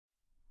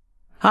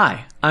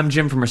Hi, I'm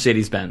Jim from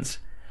Mercedes-Benz.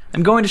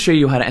 I'm going to show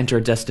you how to enter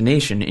a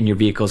destination in your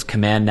vehicle's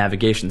COMAND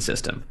navigation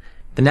system.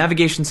 The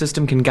navigation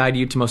system can guide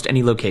you to most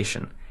any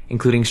location,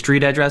 including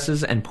street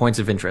addresses and points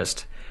of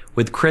interest,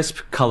 with crisp,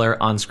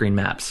 color on-screen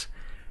maps.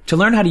 To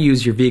learn how to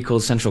use your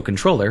vehicle's central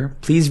controller,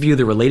 please view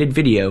the related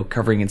video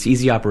covering its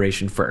easy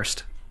operation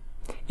first.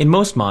 In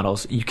most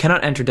models, you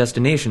cannot enter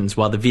destinations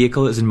while the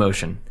vehicle is in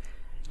motion.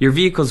 Your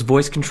vehicle's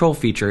voice control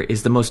feature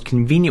is the most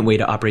convenient way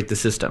to operate the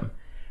system.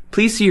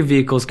 Please see your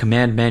vehicle's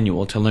command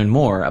manual to learn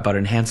more about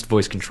enhanced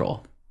voice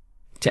control.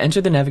 To enter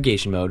the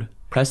navigation mode,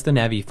 press the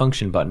Navi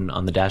function button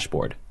on the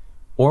dashboard,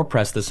 or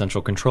press the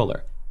central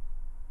controller,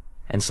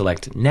 and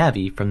select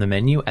Navi from the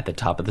menu at the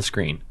top of the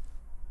screen.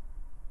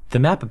 The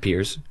map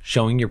appears,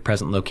 showing your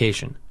present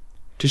location.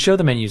 To show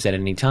the menus at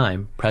any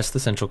time, press the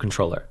central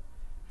controller,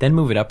 then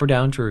move it up or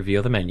down to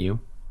reveal the menu,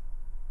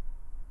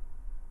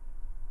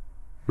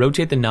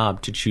 rotate the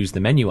knob to choose the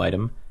menu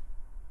item,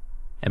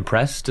 and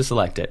press to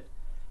select it.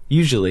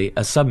 Usually,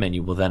 a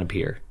submenu will then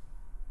appear.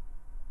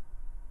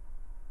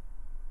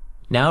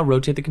 Now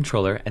rotate the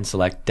controller and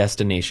select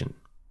Destination.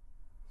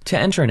 To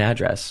enter an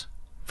address,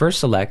 first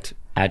select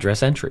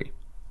Address Entry,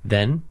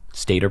 then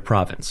State or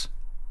Province.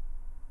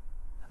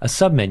 A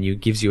submenu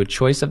gives you a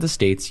choice of the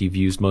states you've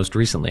used most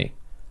recently,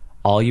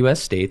 all US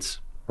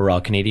states or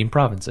all Canadian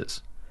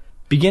provinces.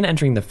 Begin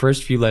entering the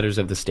first few letters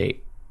of the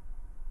state.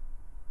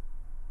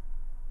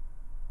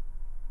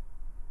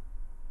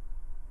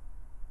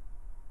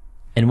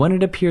 And when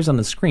it appears on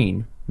the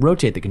screen,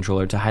 rotate the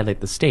controller to highlight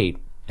the state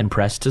and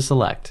press to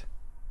select.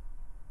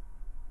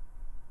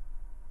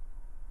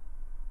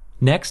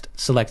 Next,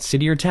 select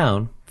City or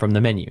Town from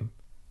the menu.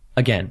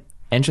 Again,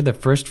 enter the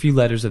first few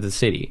letters of the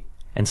city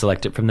and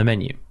select it from the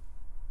menu.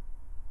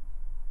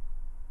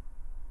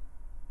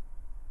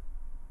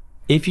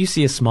 If you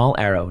see a small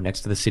arrow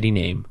next to the city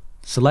name,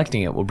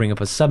 selecting it will bring up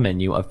a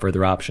submenu of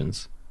further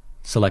options.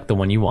 Select the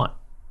one you want.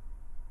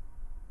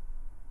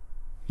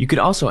 You could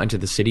also enter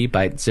the city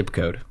by its zip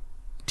code.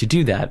 To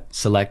do that,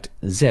 select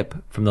Zip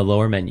from the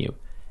lower menu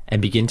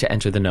and begin to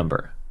enter the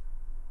number.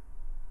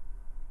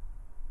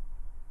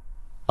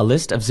 A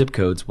list of zip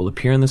codes will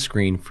appear on the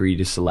screen for you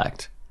to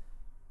select.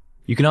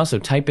 You can also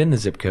type in the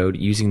zip code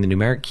using the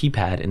numeric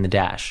keypad in the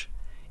dash.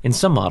 In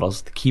some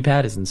models, the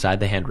keypad is inside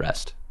the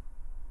handrest.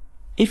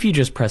 If you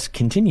just press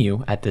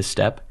Continue at this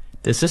step,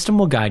 the system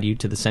will guide you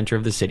to the center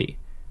of the city.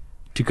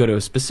 To go to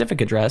a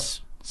specific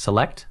address,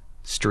 select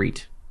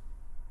Street.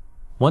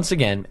 Once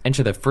again,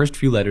 enter the first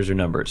few letters or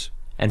numbers,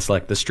 and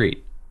select the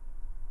street.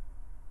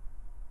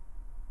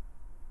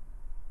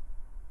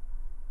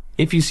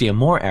 If you see a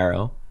more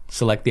arrow,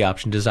 select the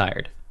option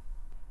desired.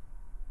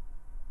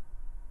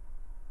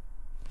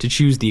 To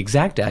choose the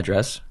exact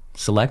address,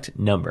 select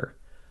Number.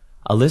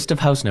 A list of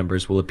house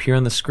numbers will appear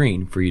on the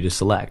screen for you to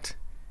select.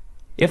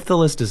 If the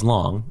list is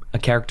long, a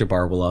character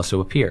bar will also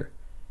appear.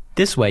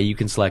 This way you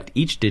can select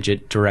each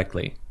digit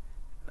directly.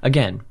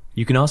 Again,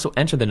 you can also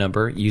enter the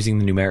number using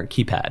the numeric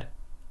keypad.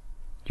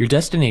 Your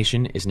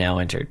destination is now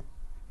entered.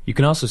 You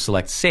can also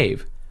select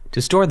Save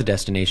to store the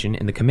destination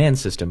in the command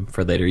system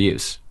for later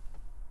use.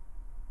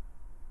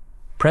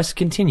 Press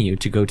Continue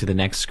to go to the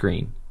next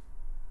screen.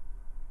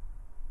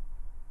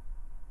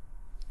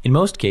 In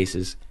most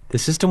cases, the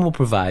system will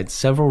provide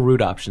several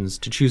route options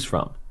to choose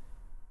from.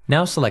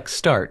 Now select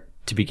Start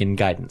to begin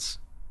guidance.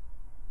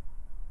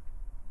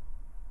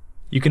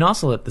 You can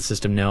also let the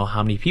system know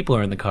how many people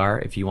are in the car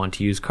if you want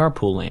to use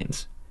carpool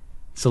lanes.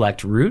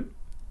 Select Route,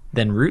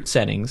 then Route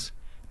Settings,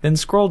 then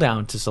scroll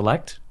down to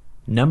select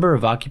Number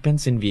of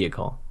Occupants in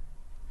Vehicle.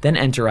 Then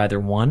enter either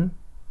 1,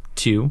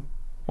 2,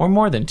 or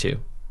more than 2.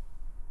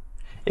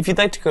 If you'd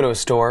like to go to a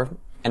store,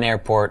 an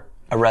airport,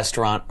 a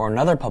restaurant, or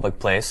another public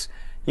place,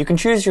 you can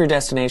choose your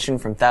destination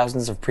from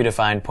thousands of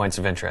predefined points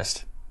of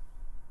interest.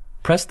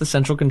 Press the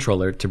central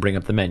controller to bring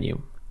up the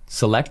menu.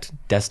 Select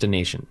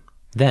Destination.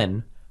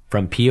 Then,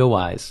 from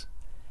POIs.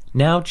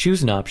 Now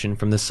choose an option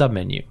from the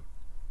submenu.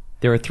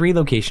 There are 3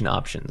 location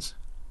options.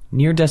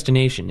 Near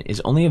destination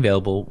is only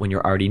available when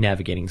you're already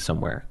navigating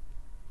somewhere.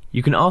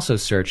 You can also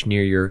search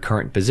near your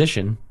current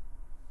position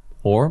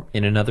or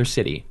in another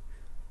city.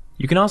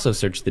 You can also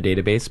search the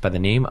database by the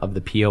name of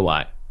the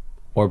POI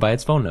or by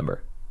its phone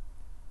number.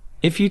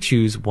 If you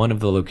choose one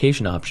of the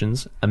location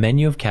options, a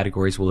menu of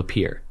categories will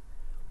appear.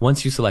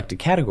 Once you select a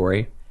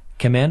category,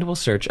 COMAND will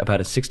search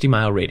about a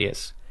 60-mile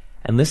radius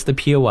and list the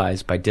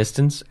POIs by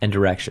distance and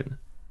direction.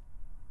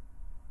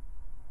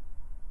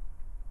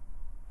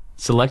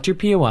 Select your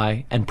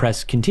POI and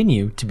press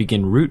Continue to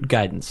begin route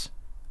guidance,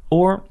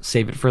 or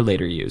save it for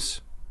later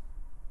use.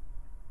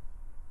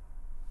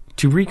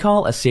 To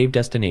recall a saved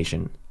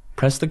destination,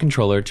 press the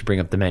controller to bring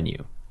up the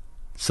menu.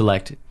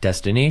 Select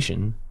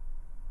Destination,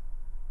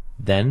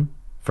 then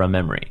From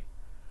Memory.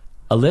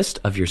 A list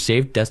of your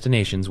saved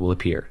destinations will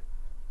appear.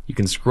 You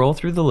can scroll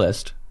through the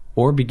list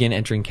or begin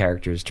entering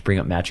characters to bring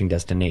up matching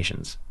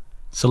destinations.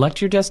 Select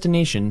your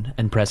destination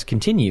and press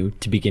Continue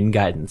to begin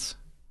guidance.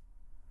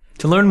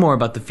 To learn more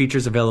about the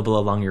features available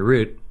along your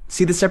route,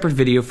 see the separate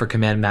video for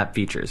command map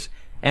features,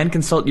 and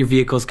consult your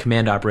vehicle's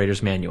command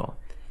operator's manual.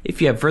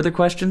 If you have further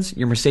questions,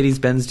 your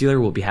Mercedes-Benz dealer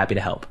will be happy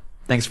to help.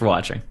 Thanks for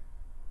watching.